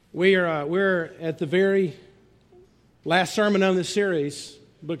We're at the very last sermon on this series,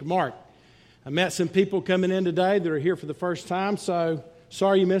 Book of Mark. I met some people coming in today that are here for the first time, so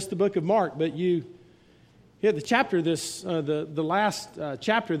sorry you missed the Book of Mark, but you hit the chapter the last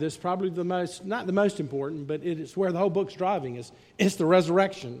chapter. This probably not the most important, but it's where the whole book's driving. It's the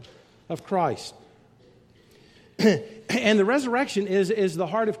resurrection of Christ. And the resurrection is the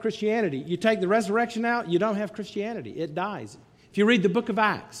heart of Christianity. You take the resurrection out, you don't have Christianity. It dies. If you read the book of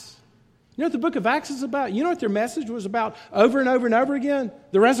Acts, you know what the book of Acts is about? You know what their message was about over and over and over again?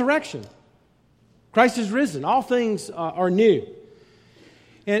 The resurrection. Christ is risen. All things are new.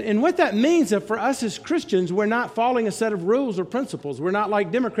 And what that means is that for us as Christians, we're not following a set of rules or principles. We're not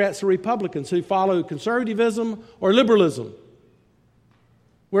like Democrats or Republicans who follow conservatism or liberalism.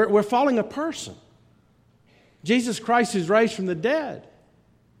 We're following a person. Jesus Christ is raised from the dead.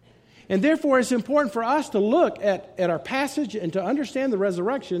 And therefore, it's important for us to look at our passage and to understand the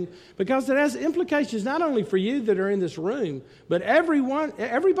resurrection because it has implications not only for you that are in this room, but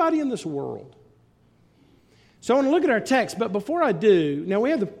everybody in this world. So I want to look at our text, but before I do, now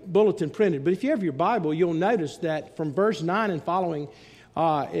we have the bulletin printed, but if you have your Bible, you'll notice that from verse 9 and following,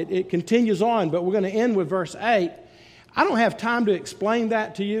 it continues on, but we're going to end with verse 8. I don't have time to explain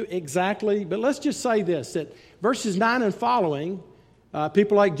that to you exactly, but let's just say this, that verses 9 and following,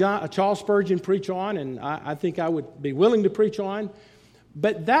 people like Charles Spurgeon preach on, and I think I would be willing to preach on.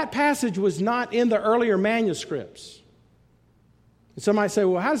 But that passage was not in the earlier manuscripts. And some might say,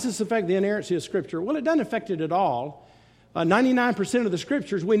 well, how does this affect the inerrancy of Scripture? Well, it doesn't affect it at all. 99% of the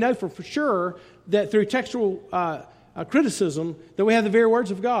Scriptures, we know for sure that through textual criticism that we have the very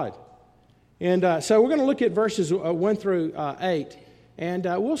words of God. And so we're going to look at verses 1 through 8. And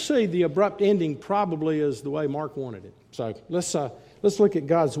we'll see the abrupt ending probably is the way Mark wanted it. So let's look at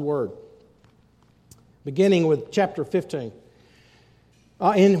God's Word, beginning with chapter 15.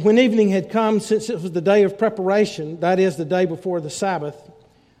 And when evening had come, since it was the day of preparation, that is, the day before the Sabbath,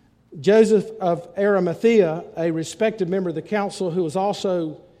 Joseph of Arimathea, a respected member of the council who was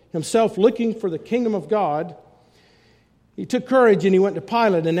also himself looking for the kingdom of God, he took courage and he went to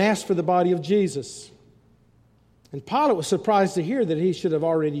Pilate and asked for the body of Jesus. And Pilate was surprised to hear that he should have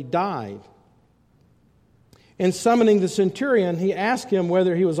already died. And summoning the centurion, he asked him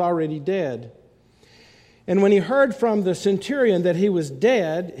whether he was already dead. And when he heard from the centurion that he was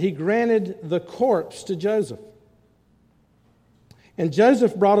dead, he granted the corpse to Joseph. And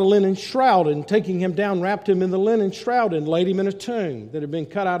Joseph brought a linen shroud, and taking him down, wrapped him in the linen shroud and laid him in a tomb that had been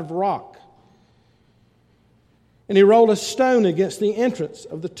cut out of rock. And he rolled a stone against the entrance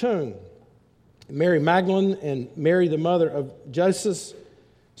of the tomb. Mary Magdalene and Mary, the mother of Joseph,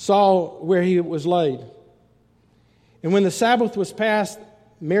 saw where he was laid. And when the Sabbath was past,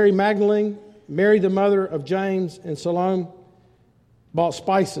 Mary Magdalene, Mary, the mother of James, and Salome bought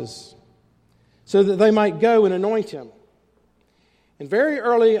spices so that they might go and anoint him. And very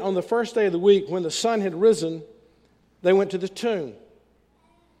early on the first day of the week, when the sun had risen, they went to the tomb.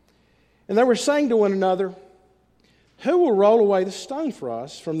 And they were saying to one another, "Who will roll away the stone for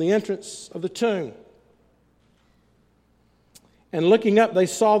us from the entrance of the tomb?" And looking up, they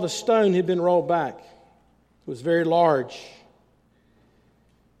saw the stone had been rolled back. It was very large.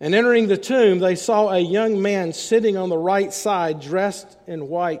 And entering the tomb, they saw a young man sitting on the right side, dressed in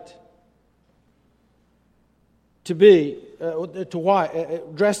white. Dressed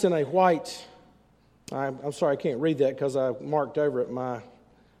in a white. I'm sorry, I can't read that because I marked over it my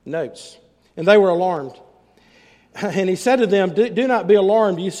notes. And they were alarmed. And he said to them, Do not be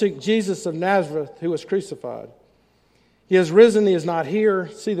alarmed. You seek Jesus of Nazareth, who was crucified. He has risen. He is not here.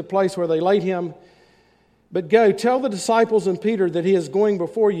 See the place where they laid him. But go, tell the disciples and Peter that he is going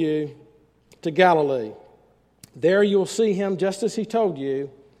before you to Galilee. There you will see him just as he told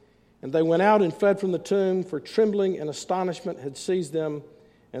you. And they went out and fled from the tomb, for trembling and astonishment had seized them,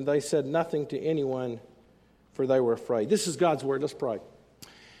 and they said nothing to anyone, for they were afraid. This is God's word. Let's pray.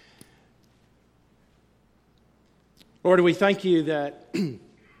 Lord, we thank you that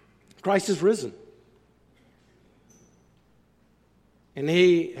Christ is risen. And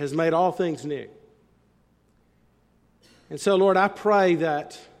he has made all things new. And so, Lord, I pray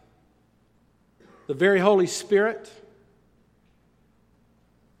that the very Holy Spirit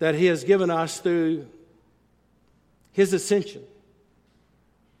that he has given us through his ascension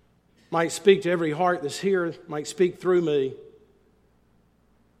might speak to every heart that's here, might speak through me,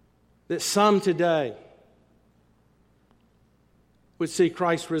 that some today would see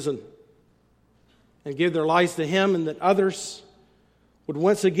Christ risen and give their lives to him, and that others would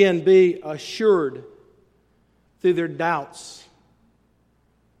once again be assured through their doubts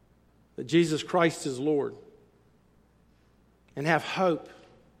that Jesus Christ is Lord, and have hope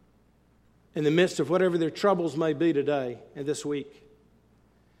in the midst of whatever their troubles may be today and this week.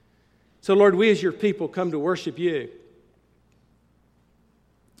 So, Lord, we as your people come to worship you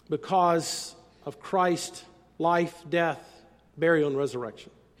because of Christ's life, death, burial, and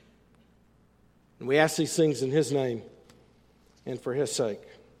resurrection. And we ask these things in his name and for his sake.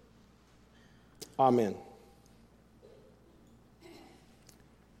 Amen.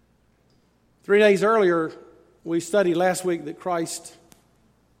 3 days earlier, we studied last week that Christ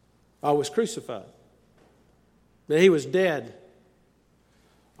was crucified, that he was dead,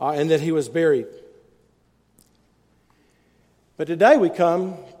 and that he was buried. But today we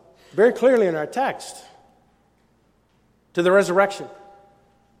come very clearly in our text to the resurrection,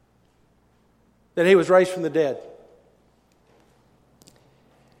 that he was raised from the dead.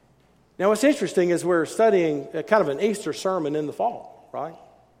 Now what's interesting is we're studying kind of an Easter sermon in the fall, right?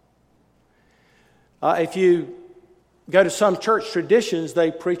 If you go to some church traditions,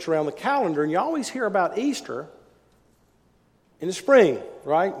 they preach around the calendar, and you always hear about Easter in the spring,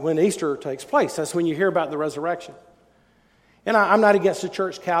 right? When Easter takes place. That's when you hear about the resurrection. And I'm not against the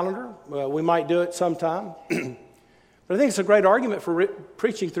church calendar. We might do it sometime. But I think it's a great argument for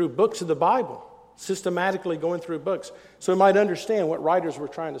preaching through books of the Bible, systematically going through books, so we might understand what writers were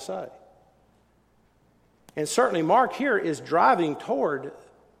trying to say. And certainly Mark here is driving toward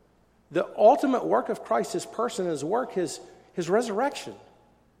the ultimate work of Christ, his person, his work, his resurrection,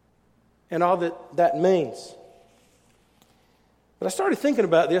 and all that means. But I started thinking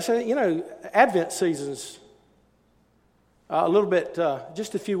about this. Advent season's a little bit,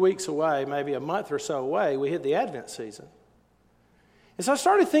 just a few weeks away, maybe a month or so away, we hit the Advent season. And so I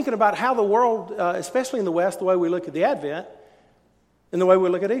started thinking about how the world, especially in the West, the way we look at the Advent and the way we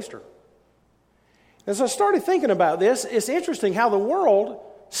look at Easter. As I started thinking about this, it's interesting how the world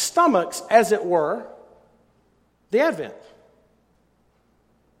stomachs, as it were, the Advent.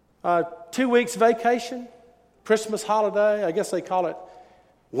 2 weeks vacation, Christmas holiday. I guess they call it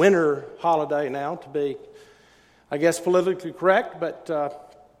winter holiday now to be, I guess, politically correct.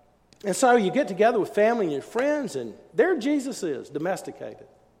 And so you get together with family and your friends, and there Jesus is, domesticated.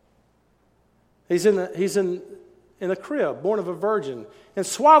 He's in a crib, born of a virgin, in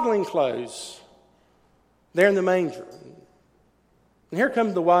swaddling clothes, there in the manger. And here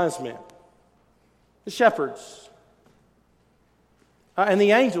come the wise men, the shepherds, and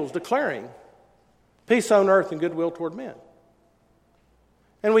the angels declaring peace on earth and goodwill toward men.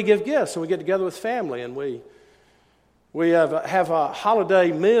 And we give gifts, and we get together with family, and we have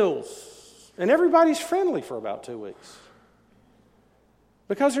holiday meals, and everybody's friendly for about 2 weeks.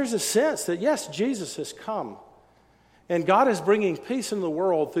 Because there's a sense that, yes, Jesus has come, and God is bringing peace in the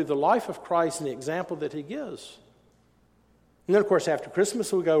world through the life of Christ and the example that he gives. And then, of course, after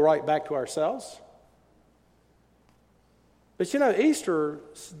Christmas, we go right back to ourselves. But Easter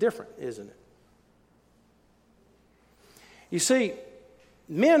is different, isn't it? You see,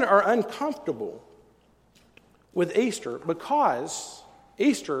 men are uncomfortable with Easter because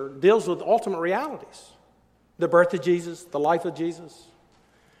Easter deals with ultimate realities. The birth of Jesus, the life of Jesus.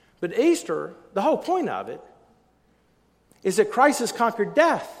 But Easter, the whole point of it, is that Christ has conquered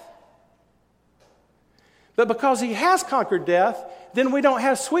death. But because he has conquered death, then we don't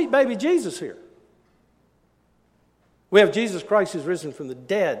have sweet baby Jesus here. We have Jesus Christ who's risen from the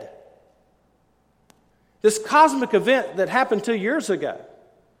dead. This cosmic event that happened 2 years ago,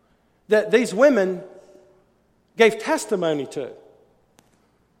 that these women gave testimony to,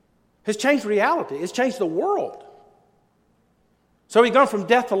 has changed reality. It's changed the world. So we've gone from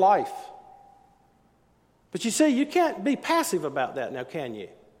death to life. But you see, you can't be passive about that now, can you?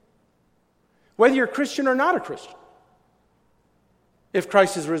 Whether you're a Christian or not a Christian, if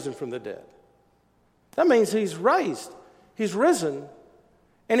Christ is risen from the dead. That means he's raised, he's risen,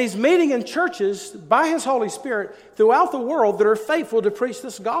 and he's meeting in churches by his Holy Spirit throughout the world that are faithful to preach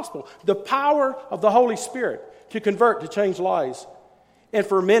this gospel. The power of the Holy Spirit to convert, to change lives, and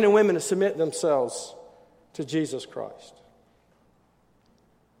for men and women to submit themselves to Jesus Christ.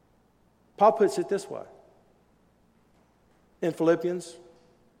 Paul puts it this way in Philippians.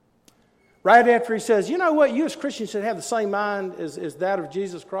 Right after he says, you know what, you as Christians should have the same mind as that of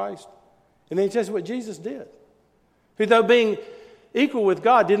Jesus Christ. And then he says what Jesus did. Who, though being equal with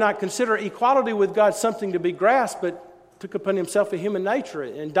God, did not consider equality with God something to be grasped, but took upon himself a human nature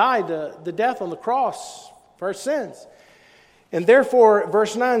and died the death on the cross for our sins. And therefore,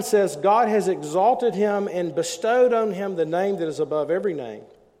 verse 9 says, God has exalted him and bestowed on him the name that is above every name,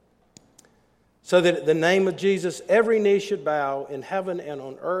 so that at the name of Jesus every knee should bow in heaven and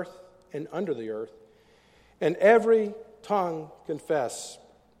on earth and under the earth, and every tongue confess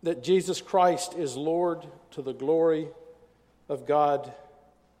that Jesus Christ is Lord, to the glory of God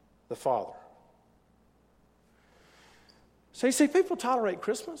the Father. So you see, people tolerate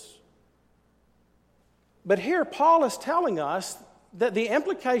Christmas. But here Paul is telling us that the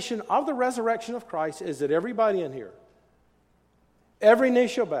implication of the resurrection of Christ is that everybody in here, every knee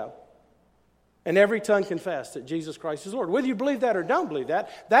shall bow, and every tongue confess that Jesus Christ is Lord. Whether you believe that or don't believe that,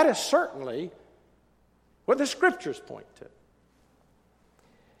 that is certainly what the Scriptures point to.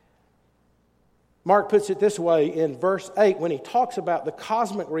 Mark puts it this way in verse 8 when he talks about the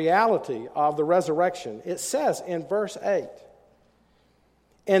cosmic reality of the resurrection. It says in verse 8,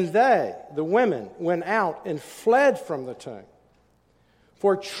 "And they, the women, went out and fled from the tomb,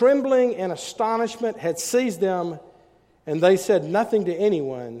 for trembling and astonishment had seized them, and they said nothing to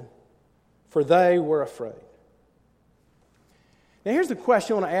anyone, for they were afraid." Now here's the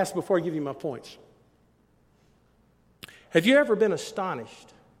question I want to ask before I give you my points. Have you ever been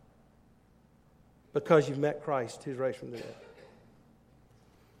astonished because you've met Christ who's raised from the dead?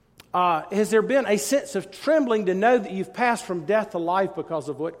 Has there been a sense of trembling to know that you've passed from death to life because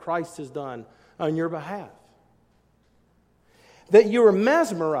of what Christ has done on your behalf? That you were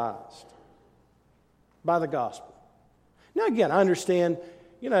mesmerized by the gospel. Now again, I understand,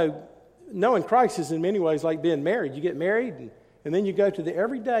 knowing Christ is in many ways like being married. You get married and then you go to the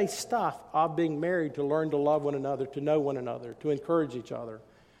everyday stuff of being married to learn to love one another, to know one another, to encourage each other.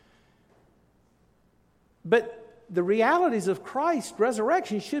 But the realities of Christ's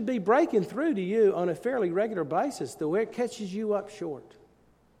resurrection should be breaking through to you on a fairly regular basis, the way it catches you up short.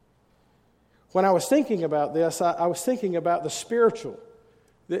 When I was thinking about this, I was thinking about the spiritual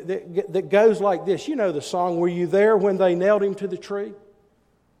that goes like this. You know the song, "Were you there when they nailed him to the tree?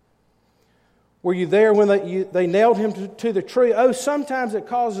 Were you there when they nailed him to the tree? Oh, sometimes it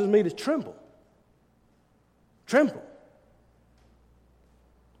causes me to tremble. Tremble.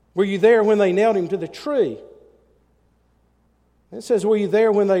 Were you there when they nailed him to the tree?" It says, "Were you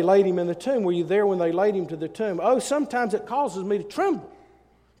there when they laid him in the tomb? Were you there when they laid him to the tomb? Oh, sometimes it causes me to tremble.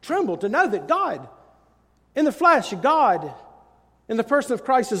 Tremble to know that God, in the flesh, God, in the person of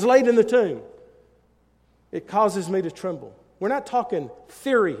Christ, is laid in the tomb. It causes me to tremble." We're not talking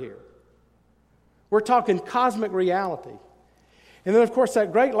theory here. We're talking cosmic reality. And then, of course,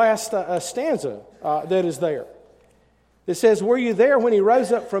 that great last stanza that is there. It says, "Were you there when he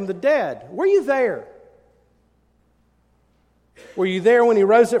rose up from the dead?" Were you there? Were you there when he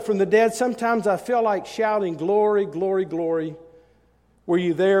rose up from the dead? Sometimes I feel like shouting, "Glory, glory, glory." Were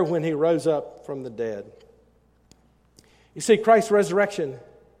you there when he rose up from the dead? You see, Christ's resurrection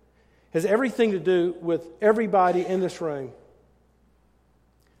has everything to do with everybody in this room.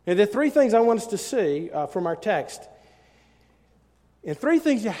 And there are three things I want us to see from our text. And three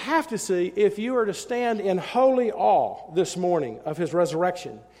things you have to see if you are to stand in holy awe this morning of his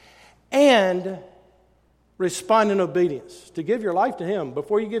resurrection and respond in obedience, to give your life to him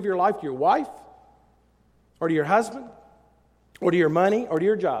before you give your life to your wife or to your husband or to your money or to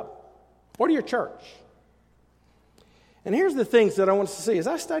your job or to your church. And here's the things that I want us to see. As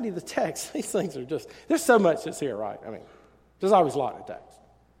I study the text, these things are just, there's so much that's here, right? I mean, there's always a lot in the text.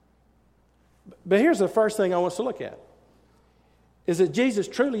 But here's the first thing I want us to look at, is that Jesus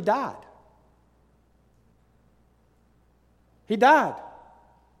truly died. He died.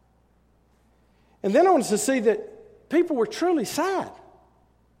 And then I want us to see that people were truly sad.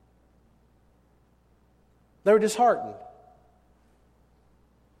 They were disheartened.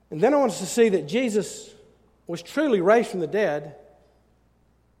 And then I want us to see that Jesus was truly raised from the dead,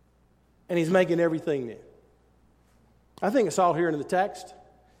 and he's making everything new. I think it's all here in the text.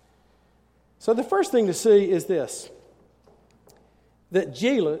 So the first thing to see is this, that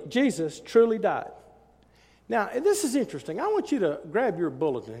Jesus truly died. Now, this is interesting. I want you to grab your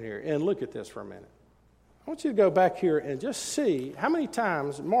bulletin here and look at this for a minute. I want you to go back here and just see how many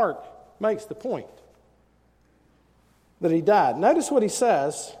times Mark makes the point that he died. Notice what he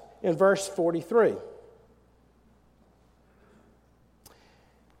says in verse 43.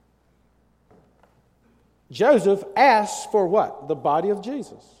 Joseph asks for what? The body of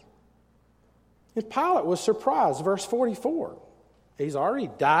Jesus. And Pilate was surprised. Verse 44. He's already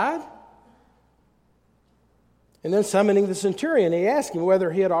died. And then summoning the centurion, he asked him whether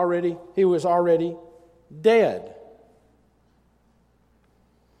he was already dead.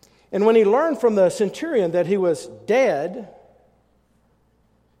 And when he learned from the centurion that he was dead,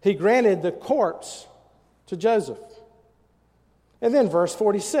 he granted the corpse to Joseph. And then verse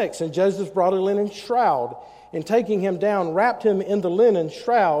 46, and Joseph brought a linen shroud, and taking him down, wrapped him in the linen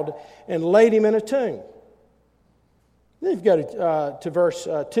shroud, and laid him in a tomb. Then you go to verse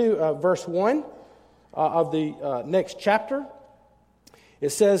 1 of the next chapter. It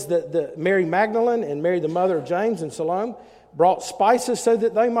says that Mary Magdalene and Mary the mother of James and Salome brought spices so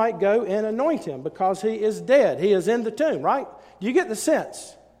that they might go and anoint him because he is dead. He is in the tomb, right? Do you get the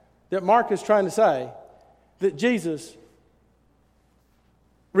sense that Mark is trying to say that Jesus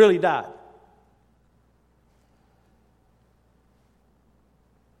really died?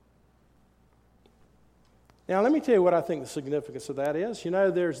 Now, let me tell you what I think the significance of that is. You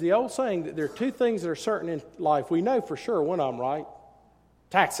know, there's the old saying that there are two things that are certain in life. We know for sure one of them, right?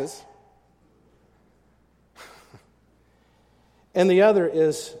 Taxes. And the other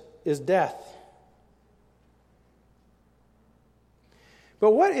is death.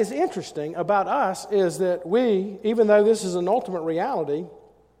 But what is interesting about us is that we, even though this is an ultimate reality,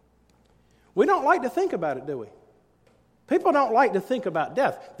 we don't like to think about it, do we? People don't like to think about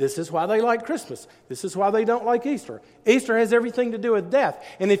death. This is why they like Christmas. This is why they don't like Easter. Easter has everything to do with death.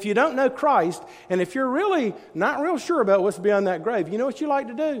 And if you don't know Christ, and if you're really not real sure about what's beyond that grave, you know what you like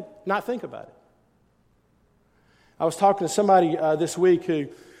to do? Not think about it. I was talking to somebody this week who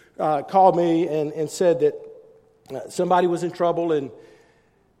called me and said that somebody was in trouble and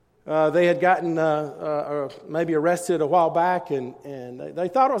they had gotten maybe arrested a while back and they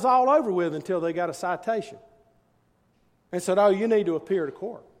thought it was all over with until they got a citation. And said, oh, you need to appear to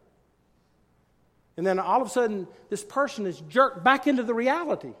court. And then all of a sudden, this person is jerked back into the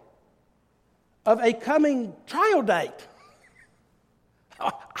reality of a coming trial date.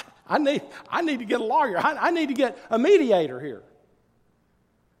 I need to get a lawyer. I need to get a mediator here.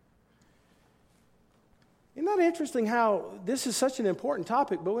 Isn't that interesting how this is such an important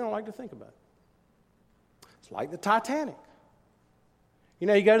topic, but we don't like to think about it? It's like the Titanic. You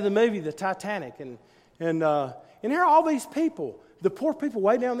know, you go to the movie, The Titanic, and here are all these people, the poor people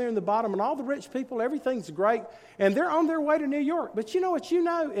way down there in the bottom, and all the rich people, everything's great, and they're on their way to New York. But you know what you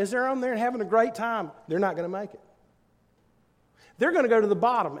know is they're on there having a great time. They're not going to make it. They're going to go to the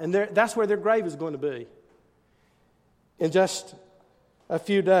bottom, and that's where their grave is going to be in just a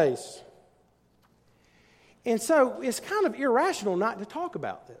few days. And so it's kind of irrational not to talk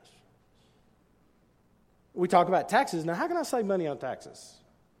about this. We talk about taxes. Now, how can I save money on taxes?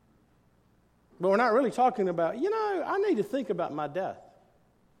 But we're not really talking about, I need to think about my death.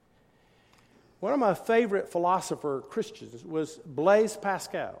 One of my favorite philosopher Christians was Blaise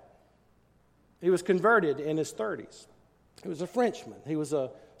Pascal. He was converted in his 30s. He was a Frenchman. He was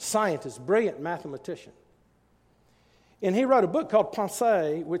a scientist, brilliant mathematician. And he wrote a book called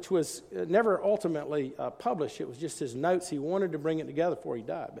Pensée, which was never ultimately published. It was just his notes. He wanted to bring it together before he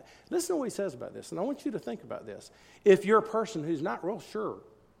died. But listen to what he says about this, and I want you to think about this. If you're a person who's not real sure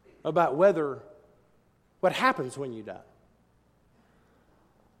about what happens when you die.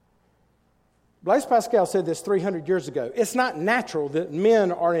 Blaise Pascal said this 300 years ago. It's not natural that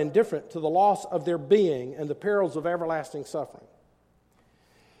men are indifferent to the loss of their being and the perils of everlasting suffering.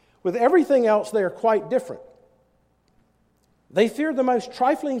 With everything else, they are quite different. They fear the most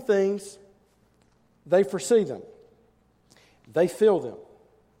trifling things. They foresee them. They feel them.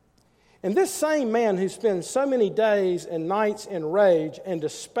 And this same man who spends so many days and nights in rage and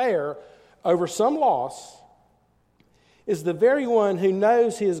despair over some loss is the very one who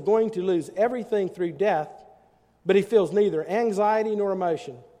knows he is going to lose everything through death, but he feels neither anxiety nor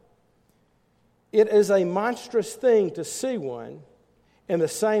emotion. It is a monstrous thing to see one in the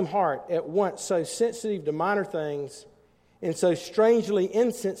same heart at once so sensitive to minor things and so strangely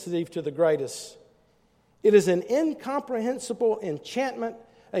insensitive to the greatest. It is an incomprehensible enchantment,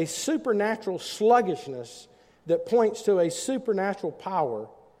 a supernatural sluggishness that points to a supernatural power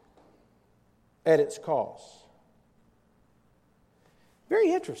at its cause.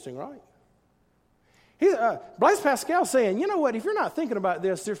 Very interesting, right? Blaise Pascal saying, you know what, if you're not thinking about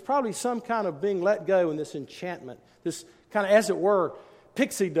this, there's probably some kind of being let go in this enchantment, this kind of, as it were,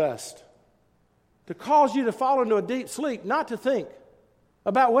 pixie dust, to cause you to fall into a deep sleep, not to think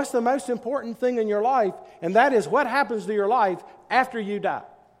about what's the most important thing in your life, and that is what happens to your life after you die.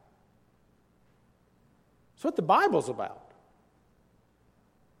 It's what the Bible's about.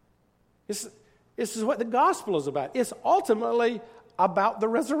 This is what the gospel is about. It's ultimately about the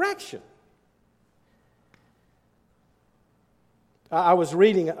resurrection. I was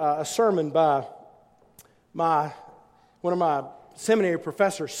reading a sermon by one of my seminary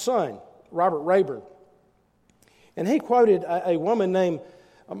professor's son, Robert Rayburn. And he quoted a woman named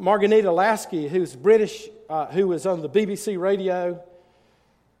Margarita Lasky, who's British, who was on the BBC radio.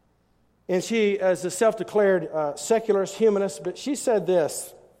 And she is a self-declared secularist humanist, but she said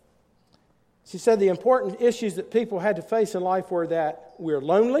this. She said the important issues that people had to face in life were that we're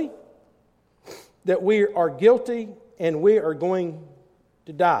lonely, that we are guilty, and we are going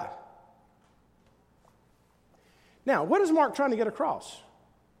to die. Now, what is Mark trying to get across?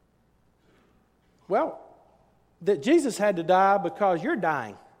 Well, that Jesus had to die because you're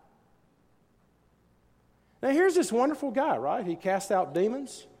dying. Now here's this wonderful guy, right? He cast out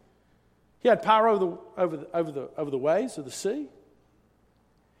demons. He had power over the waves of the sea.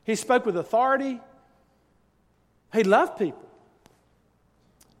 He spoke with authority. He loved people.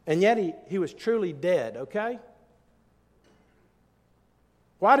 And yet he was truly dead, okay?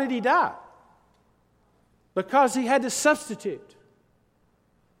 Why did he die? Because he had to substitute.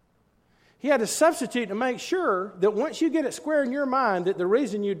 He had to substitute to make sure that once you get it square in your mind that the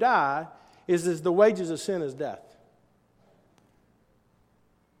reason you die is the wages of sin is death.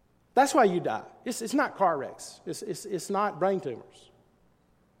 That's why you die. It's not car wrecks. It's not brain tumors.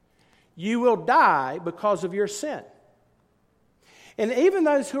 You will die because of your sin. And even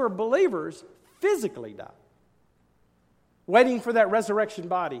those who are believers physically die, waiting for that resurrection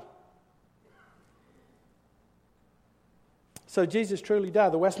body. So Jesus truly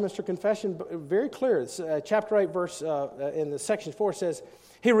died. The Westminster Confession, very clear. It's, chapter 8, verse in the section 4 says,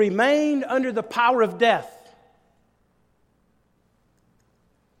 He remained under the power of death.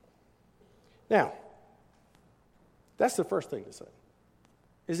 Now, that's the first thing to say,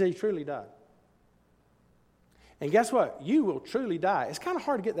 is that He truly died. And guess what? You will truly die. It's kind of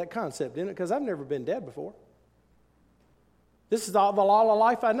hard to get that concept, isn't it? Because I've never been dead before. This is all the law of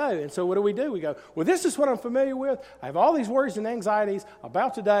life I know. And so what do? We go, well, this is what I'm familiar with. I have all these worries and anxieties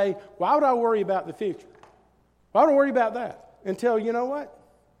about today. Why would I worry about the future? Why would I worry about that? Until, you know what?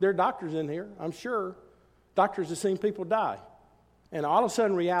 There are doctors in here, I'm sure. Doctors have seen people die. And all of a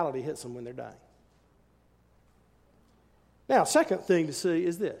sudden reality hits them when they're dying. Now, second thing to see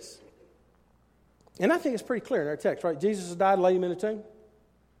is this. And I think it's pretty clear in our text, right? Jesus has died, laid Him in a tomb.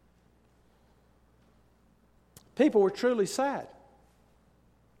 People were truly sad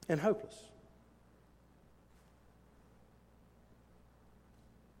and hopeless.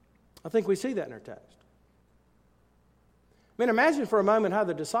 I think we see that in our text. I mean, imagine for a moment how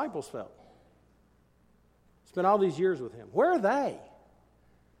the disciples felt. Spent all these years with Him. Where are they? I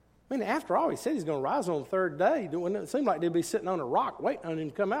mean, after all, He said He's going to rise on the third day. It seemed like they'd be sitting on a rock waiting on Him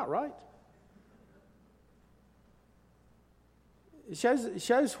to come out, right? It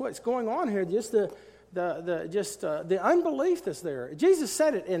shows what's going on here, just the unbelief that's there. Jesus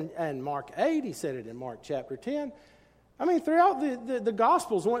said it in Mark 8. He said it in Mark chapter 10. I mean, throughout the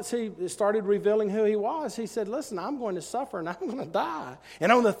Gospels, once He started revealing who He was, He said, listen, I'm going to suffer and I'm going to die.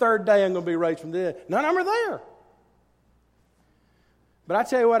 And on the third day, I'm going to be raised from the dead. None of them are there. But I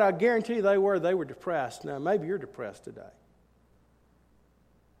tell you what, I guarantee you they were depressed. Now, maybe you're depressed today.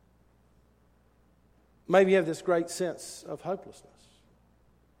 Maybe you have this great sense of hopelessness.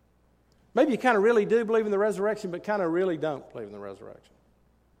 Maybe you kind of really do believe in the resurrection, but kind of really don't believe in the resurrection.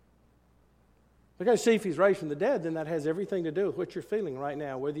 Because see, if He's raised from the dead, then that has everything to do with what you're feeling right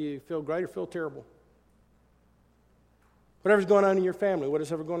now, whether you feel great or feel terrible. Whatever's going on in your family,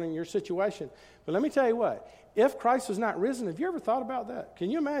 whatever's going on in your situation. But let me tell you what, if Christ was not risen, have you ever thought about that?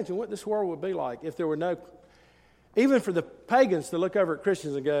 Can you imagine what this world would be like if there were no, even for the pagans to look over at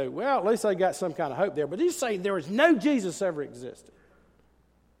Christians and go, well, at least they got some kind of hope there. But you say there was no Jesus ever existed.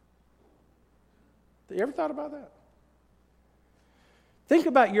 Have you ever thought about that? Think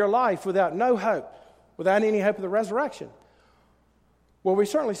about your life without no hope, without any hope of the resurrection. Well, we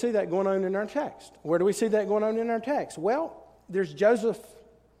certainly see that going on in our text. Where do we see that going on in our text? Well, there's Joseph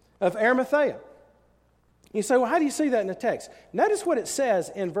of Arimathea. You say, well, how do you see that in the text? Notice what it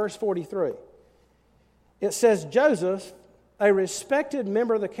says in verse 43. It says, Joseph, a respected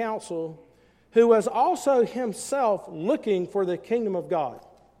member of the council, who was also himself looking for the kingdom of God.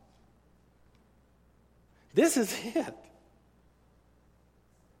 This is it.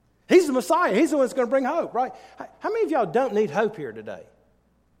 He's the Messiah. He's the one that's going to bring hope, right? How many of y'all don't need hope here today?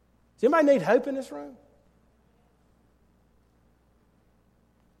 Does anybody need hope in this room?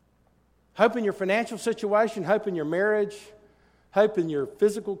 Hope in your financial situation, hope in your marriage, hope in your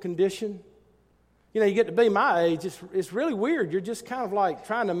physical condition. You know, you get to be my age, it's really weird. You're just kind of like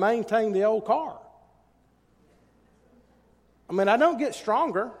trying to maintain the old car. I mean, I don't get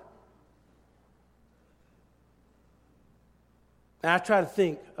stronger. And I try to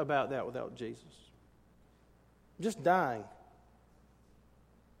think about that without Jesus. Just dying.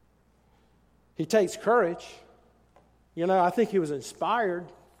 He takes courage. You know, I think he was inspired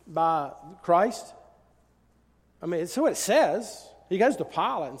by Christ. I mean, it's what it says. He goes to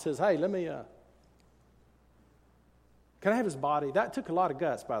Pilate and says, hey, let me, can I have his body? That took a lot of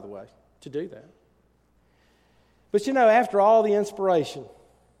guts, by the way, to do that. But you know, after all the inspiration,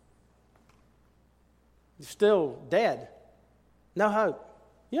 he's still dead. No hope.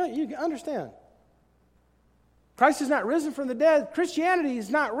 You know, you understand. Christ is not risen from the dead. Christianity is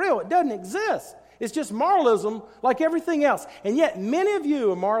not real. It doesn't exist. It's just moralism like everything else. And yet many of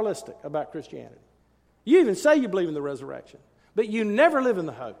you are moralistic about Christianity. You even say you believe in the resurrection, but you never live in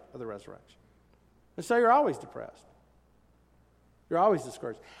the hope of the resurrection. And so you're always depressed. You're always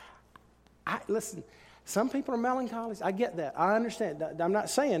discouraged. Listen, some people are melancholy. I get that. I understand. I'm not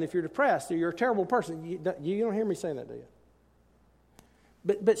saying if you're depressed or you're a terrible person. You don't hear me saying that, do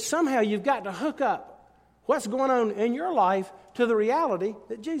you? But somehow you've got to hook up what's going on in your life to the reality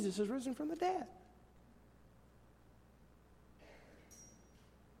that Jesus is risen from the dead.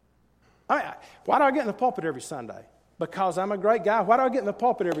 Why do I get in the pulpit every Sunday? Because I'm a great guy. Why do I get in the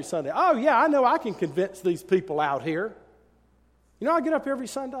pulpit every Sunday? Oh, yeah, I know I can convince these people out here. You know I get up every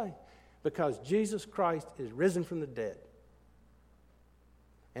Sunday? Because Jesus Christ is risen from the dead.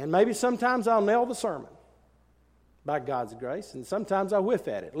 And maybe sometimes I'll nail the sermon by God's grace, and sometimes I whiff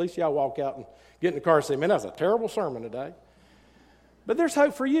at it. At least y'all walk out and get in the car and say, man, that was a terrible sermon today. But there's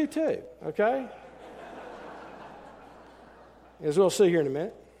hope for you too, okay? As we'll see here in a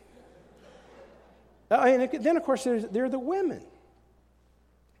minute. And then, of course, there are the women.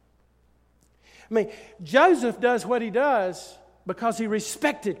 I mean, Joseph does what he does because he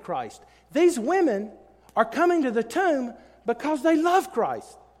respected Christ. These women are coming to the tomb because they love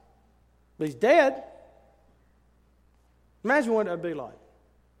Christ. But he's dead. Imagine what it would be like.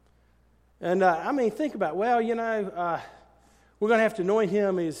 And, think about, we're going to have to anoint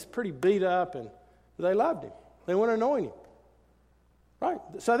him. He's pretty beat up, and they loved him. They want to anoint him. Right?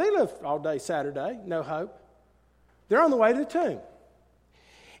 So they live all day Saturday, no hope. They're on the way to the tomb.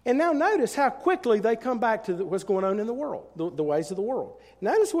 And now notice how quickly they come back to what's going on in the world, the ways of the world.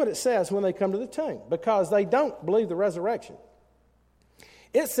 Notice what it says when they come to the tomb, because they don't believe the resurrection.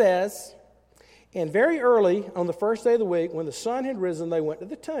 It says, and very early on the first day of the week, when the sun had risen, they went to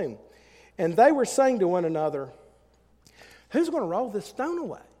the tomb. And they were saying to one another, who's going to roll this stone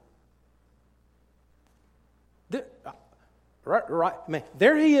away? Right. Man,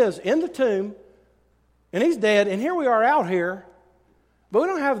 there he is in the tomb, and he's dead, and here we are out here, but we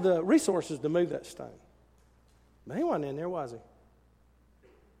don't have the resources to move that stone. But he wasn't in there, was he?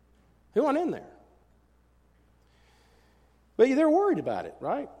 He wasn't in there. But they're worried about it,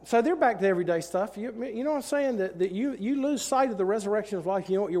 right? So they're back to everyday stuff. You know what I'm saying? That you lose sight of the resurrection of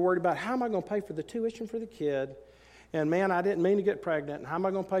life. You know what you're worried about? How am I going to pay for the tuition for the kid? And man, I didn't mean to get pregnant. And how am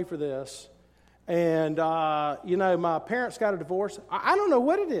I going to pay for this? And, my parents got a divorce. I don't know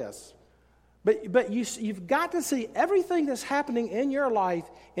what it is. But you've got to see everything that's happening in your life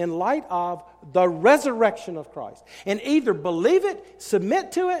in light of the resurrection of Christ. And either believe it,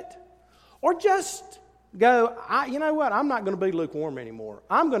 submit to it, or just go, you know what, I'm not going to be lukewarm anymore.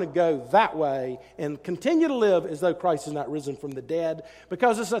 I'm going to go that way and continue to live as though Christ is not risen from the dead,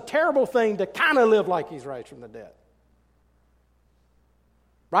 because it's a terrible thing to kind of live like he's raised from the dead.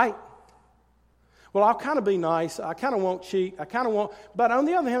 Right? Well, I'll kind of be nice. I kind of won't cheat. But on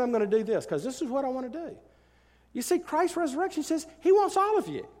the other hand, I'm going to do this because this is what I want to do. You see, Christ's resurrection says he wants all of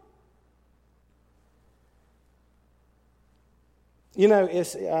you.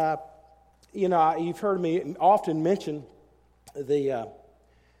 You've heard me often mention the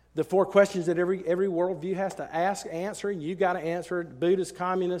four questions that every worldview has to answer, and you got to answer it. Buddhist,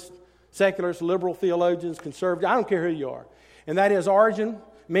 communist, secularists, liberal theologians, conservative. I don't care who you are. And that is origin,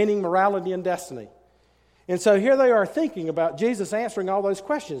 meaning, morality, and destiny. And so here they are thinking about Jesus answering all those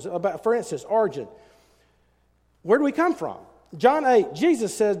questions. About, for instance, origin. Where do we come from? John 8,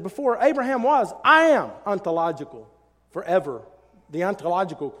 Jesus says, before Abraham was, I am ontological forever. The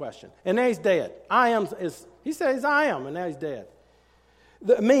ontological question. And now he's dead. He says, I am, and now he's dead.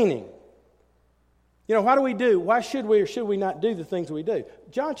 The meaning. What do we do? Why should we or should we not do the things we do?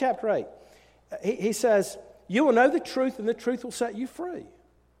 John chapter 8, he says, you will know the truth, and the truth will set you free.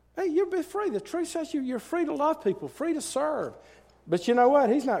 Hey, you'll be free. The truth says you're free to love people, free to serve. But you know what?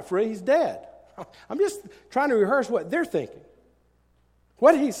 He's not free. He's dead. I'm just trying to rehearse what they're thinking,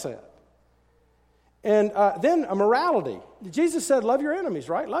 what he said. And then a morality. Jesus said, love your enemies,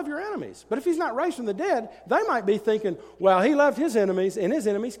 right? Love your enemies. But if he's not raised from the dead, they might be thinking, well, he loved his enemies, and his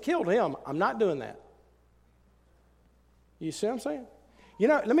enemies killed him. I'm not doing that. You see what I'm saying?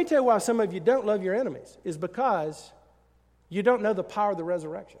 Let me tell you why some of you don't love your enemies. Is because you don't know the power of the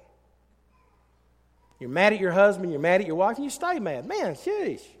resurrection. You're mad at your husband, you're mad at your wife, and you stay mad. Man,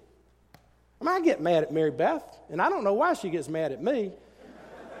 sheesh. I get mad at Mary Beth, and I don't know why she gets mad at me.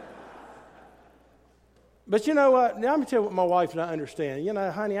 But you know what? Now, let me tell you what my wife and I understand.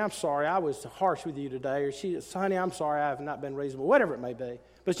 Honey, I'm sorry I was harsh with you today. Or honey, I'm sorry I have not been reasonable. Whatever it may be.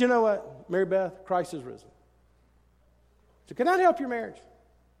 But you know what? Mary Beth, Christ is risen. So can that help your marriage?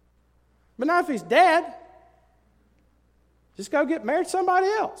 But now if he's dead, just go get married to somebody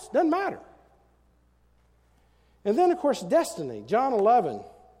else. Doesn't matter. And then, of course, destiny. John 11,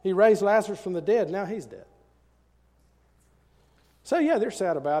 he raised Lazarus from the dead. Now he's dead. So, yeah, they're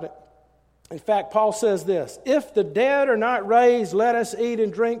sad about it. In fact, Paul says this, if the dead are not raised, let us eat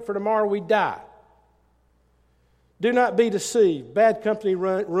and drink, for tomorrow we die. Do not be deceived. Bad company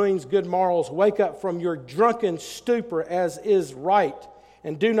ruins good morals. Wake up from your drunken stupor as is right,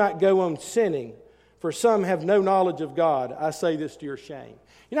 and do not go on sinning, for some have no knowledge of God. I say this to your shame.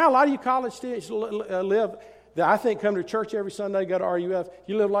 You know how a lot of you college students live, that I think come to church every Sunday, go to RUF,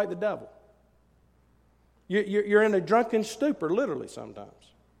 you live like the devil. You're in a drunken stupor, literally, sometimes.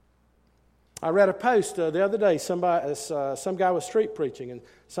 I read a post the other day. Some guy was street preaching, and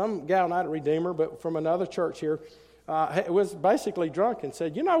some gal, not a Redeemer, but from another church here, was basically drunk and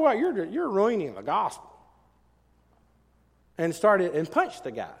said, "You know what? You're ruining the gospel," and started and punched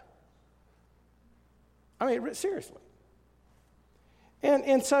the guy. I mean, seriously.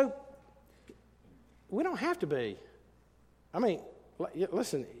 And so we don't have to be. I mean,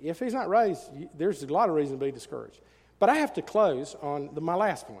 listen, if he's not raised, there's a lot of reason to be discouraged. But I have to close on my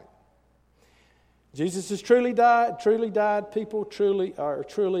last point. Jesus has truly died. People are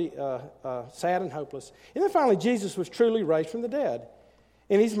truly sad and hopeless. And then finally, Jesus was truly raised from the dead.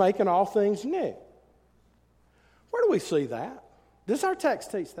 And he's making all things new. Where do we see that? Does our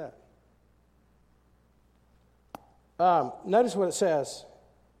text teach that? Notice what it says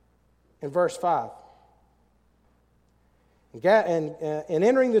in verse 5. And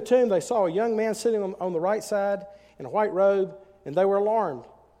entering the tomb, they saw a young man sitting on the right side in a white robe, and they were alarmed.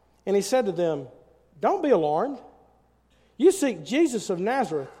 And he said to them, "Don't be alarmed. You seek Jesus of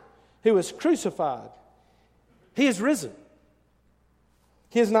Nazareth, who was crucified. He is risen.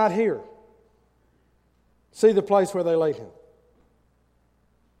 He is not here. See the place where they laid him.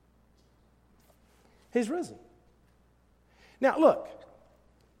 He's risen." Now, look,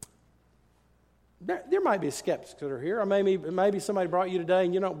 there might be skeptics that are here. Or maybe somebody brought you today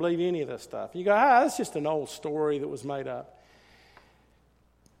and you don't believe any of this stuff. You go, that's just an old story that was made up.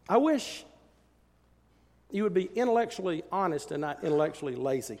 I wish you would be intellectually honest and not intellectually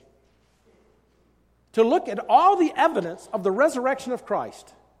lazy. To look at all the evidence of the resurrection of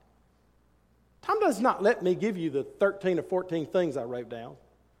Christ. Tom does not let me give you the 13 or 14 things I wrote down.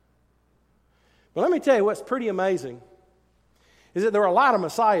 But let me tell you what's pretty amazing is that there were a lot of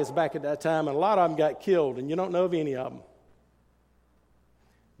messiahs back at that time, and a lot of them got killed, and you don't know of any of them.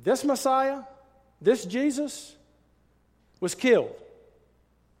 This Messiah, this Jesus, was killed.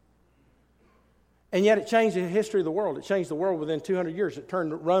 And yet it changed the history of the world. It changed the world within 200 years. It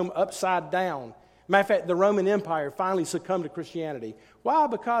turned Rome upside down. Matter of fact, the Roman Empire finally succumbed to Christianity. Why?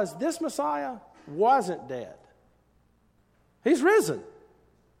 Because this Messiah wasn't dead. He's risen.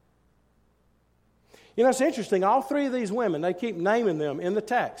 You know, it's interesting. All three of these women, they keep naming them in the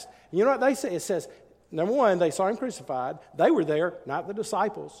text. You know what they say? It says, number one, they saw him crucified. They were there, not the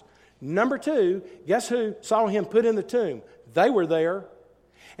disciples. Number two, guess who saw him put in the tomb? They were there.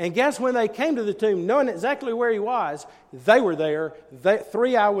 And guess when they came to the tomb, knowing exactly where he was, they were there,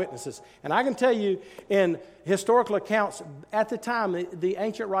 three eyewitnesses. And I can tell you, in historical accounts at the time, the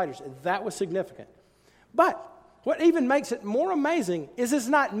ancient writers, that was significant. But what even makes it more amazing is it's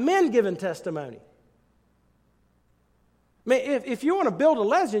not men giving testimony. I mean, if you want to build a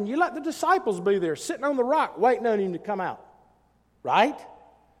legend, you let the disciples be there, sitting on the rock, waiting on him to come out. Right?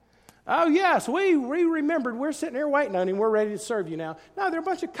 Oh, yes, we remembered. We're sitting here waiting on him. We're ready to serve you now. No, they're a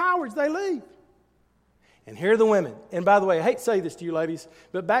bunch of cowards. They leave. And here are the women. And by the way, I hate to say this to you ladies,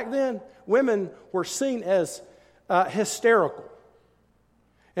 but back then, women were seen as hysterical.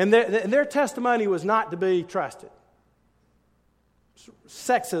 And their testimony was not to be trusted.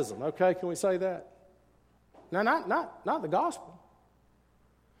 Sexism, okay? Can we say that? No, not the gospel.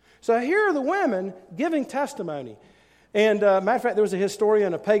 So here are the women giving testimony. And matter of fact, there was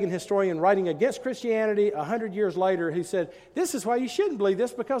a pagan historian writing against Christianity 100 years later who said, this is why you shouldn't believe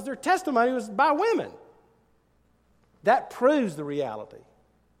this, because their testimony was by women. That proves the reality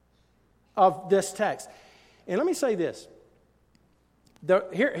of this text. And let me say this.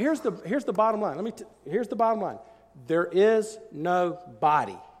 Here's the bottom line. Here's the bottom line. There is no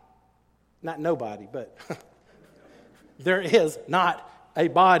body. Not nobody, but there is not a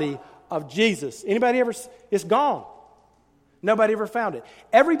body of Jesus. Anybody ever? It's gone. Nobody ever found it.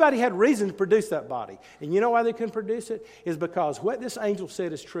 Everybody had reason to produce that body. And you know why they couldn't produce it? Is because what this angel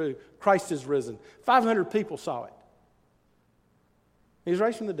said is true. Christ is risen. 500 people saw it. He was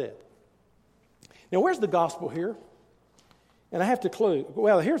raised from the dead. Now, where's the gospel here? And I have to clue.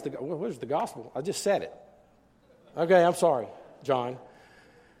 Well, where's the gospel? I just said it. Okay, I'm sorry, John.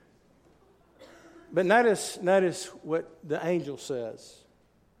 But notice what the angel says.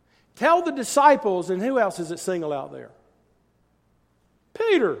 Tell the disciples, and who else is it single out there?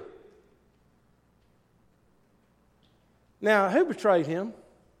 Peter. Now, who betrayed him?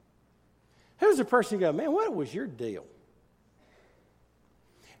 Who's the person you go, man, what was your deal?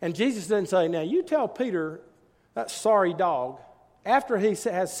 And Jesus doesn't say, now you tell Peter, that sorry dog, after he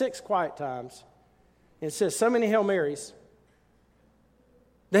has 6 quiet times and says so many Hail Marys,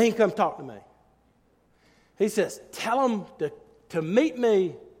 then he can come talk to me. He says, tell him to meet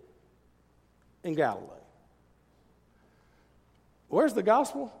me in Galilee. Where's the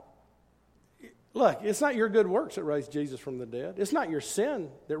gospel? Look, it's not your good works that raised Jesus from the dead. It's not your sin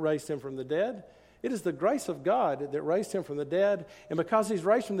that raised him from the dead. It is the grace of God that raised him from the dead. And because he's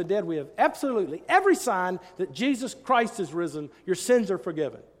raised from the dead, we have absolutely every sign that Jesus Christ is risen. Your sins are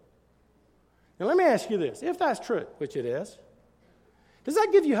forgiven. Now let me ask you this. If that's true, which it is, does that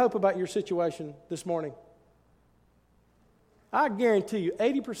give you hope about your situation this morning? I guarantee you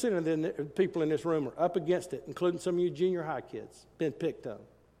 80% of the people in this room are up against it, including some of you junior high kids, been picked on.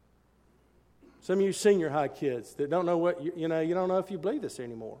 Some of you senior high kids that don't know what, you don't know if you believe this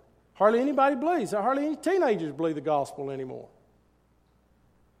anymore. Hardly anybody believes. Hardly any teenagers believe the gospel anymore.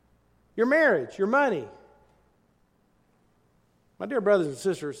 Your marriage, your money. My dear brothers and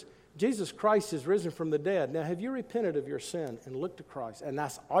sisters, Jesus Christ is risen from the dead. Now, have you repented of your sin and looked to Christ? And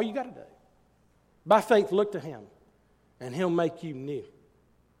that's all you got to do. By faith, look to him, and he'll make you new.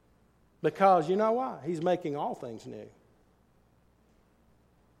 Because you know why? He's making all things new.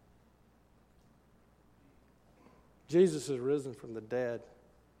 Jesus is risen from the dead.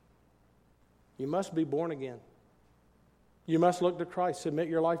 You must be born again. You must look to Christ, submit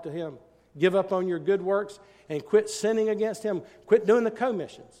your life to him. Give up on your good works and quit sinning against him. Quit doing the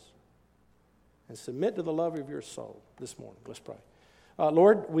commissions. And submit to the love of your soul this morning. Let's pray.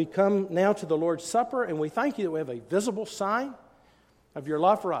 Lord, we come now to the Lord's Supper, and we thank you that we have a visible sign of your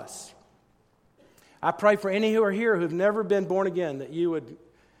love for us. I pray for any who are here who have never been born again, that you would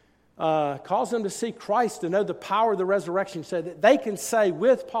cause them to see Christ, to know the power of the resurrection, so that they can say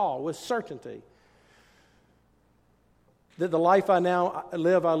with Paul, with certainty, that the life I now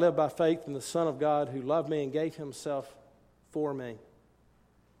live, I live by faith in the Son of God who loved me and gave himself for me.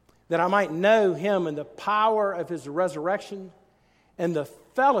 That I might know him and the power of his resurrection and the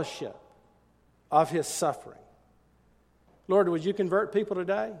fellowship of his suffering. Lord, would you convert people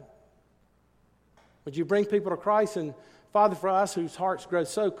today? Would you bring people to Christ? And Father, for us whose hearts grow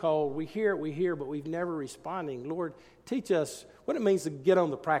so cold, we hear, but we've never responding. Lord, teach us what it means to get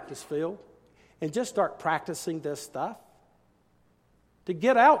on the practice field and just start practicing this stuff. To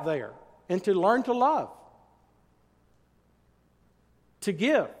get out there and to learn to love. To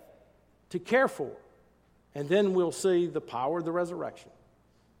give. To care for. And then we'll see the power of the resurrection.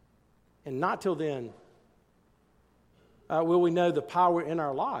 And not till then will we know the power in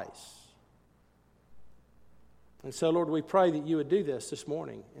our lives. And so, Lord, we pray that you would do this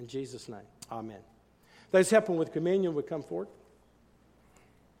morning in Jesus' name. Amen. Those helping with communion would come forward.